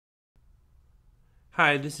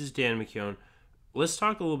Hi, this is Dan McKeown. Let's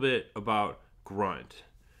talk a little bit about Grunt.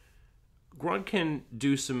 Grunt can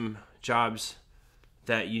do some jobs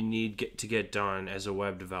that you need to get done as a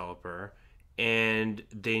web developer, and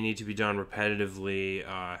they need to be done repetitively.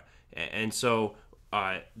 And so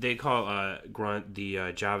they call Grunt the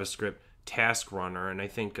JavaScript task runner. And I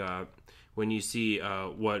think when you see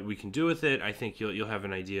what we can do with it, I think you'll have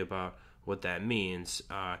an idea about what that means.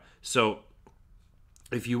 So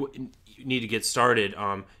if you need to get started,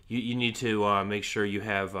 you need to make sure you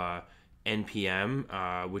have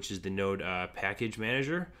npm, which is the Node package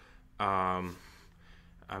manager. I'm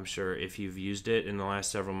sure if you've used it in the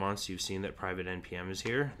last several months, you've seen that private npm is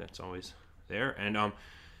here. That's always there. And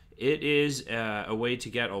it is a way to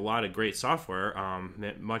get a lot of great software,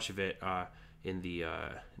 much of it in the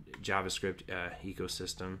JavaScript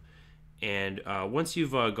ecosystem. And once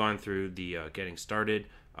you've gone through the getting started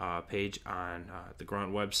page on the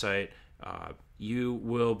Grunt website, you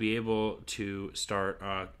will be able to start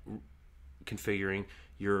configuring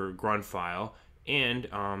your Grunt file and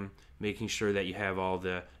making sure that you have all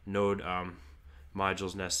the Node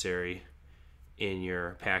modules necessary in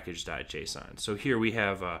your package.json. So here we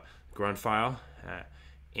have a Grunt file,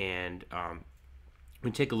 and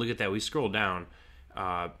we take a look at that. We scroll down.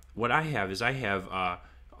 What I have is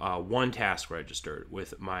one task registered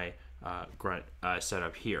with my Grunt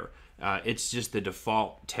setup here. It's just the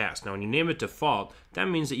default task. Now, when you name it default, that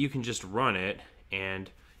means that you can just run it, and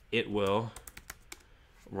it will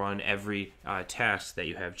run every task that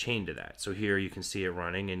you have chained to that. So here you can see it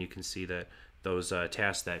running, and you can see that those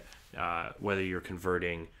tasks that whether you're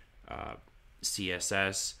converting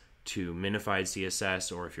CSS to minified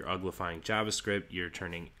CSS, or if you're uglifying JavaScript, you're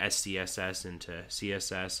turning SCSS into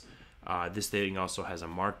CSS. This thing also has a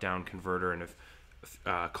markdown converter and a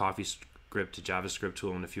CoffeeScript to JavaScript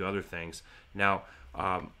tool and a few other things. Now,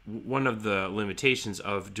 one of the limitations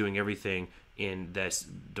of doing everything in this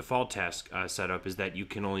default task setup is that you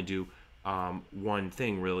can only do one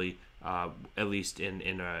thing, really, at least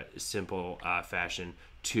in a simple fashion,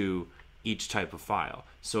 to each type of file.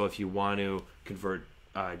 So if you want to convert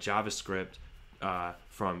JavaScript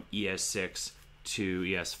from ES6 to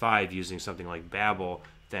ES5 using something like Babel,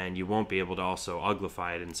 then you won't be able to also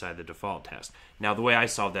uglify it inside the default task. Now, the way I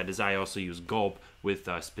solve that is I also use gulp with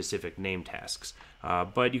specific name tasks.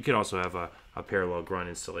 But you could also have a parallel Grunt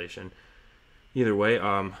installation. Either way,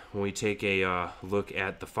 when we take a look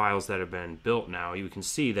at the files that have been built now, you can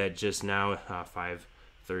see that just now,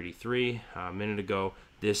 5:33, a minute ago,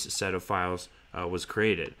 this set of files was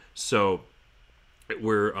created. So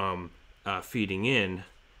we're feeding in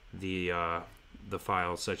the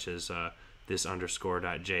files such as this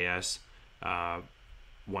underscore.js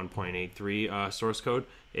 1.83 source code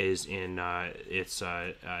is in its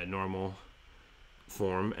normal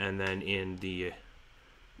form, and then in the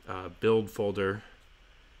build folder,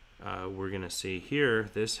 we're going to see here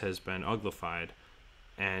this has been uglified.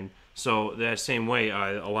 And so that same way,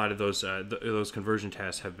 a lot of those conversion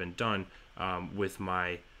tasks have been done with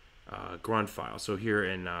my Grunt file. So here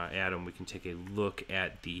in Atom, we can take a look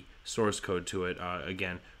at the source code to it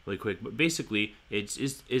again really quick. But basically,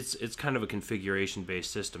 it's kind of a configuration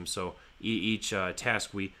based system. So each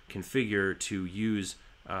task we configure to use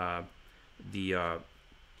the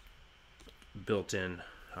built-in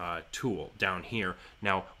tool down here.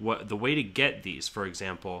 Now, the way to get these, for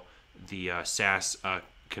example, the SAS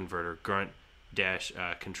converter,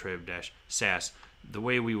 grunt-contrib-SAS, the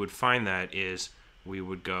way we would find that is we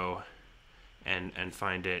would go and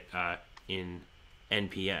find it in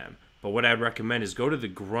npm. But what I'd recommend is go to the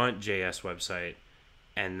Grunt.js website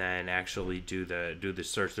and then actually do the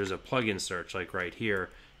search. There's a plugin search like right here,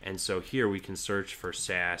 and so here we can search for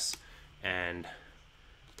SAS, and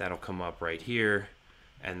that'll come up right here,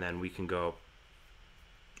 and then we can go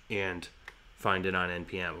and find it on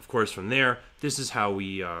npm. Of course, from there, this is how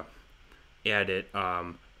we add it,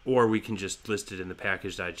 or we can just list it in the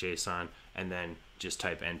package.json and then just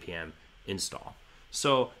type npm install.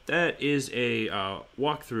 So that is a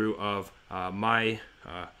walkthrough of my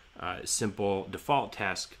simple default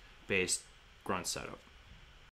task-based Grunt setup.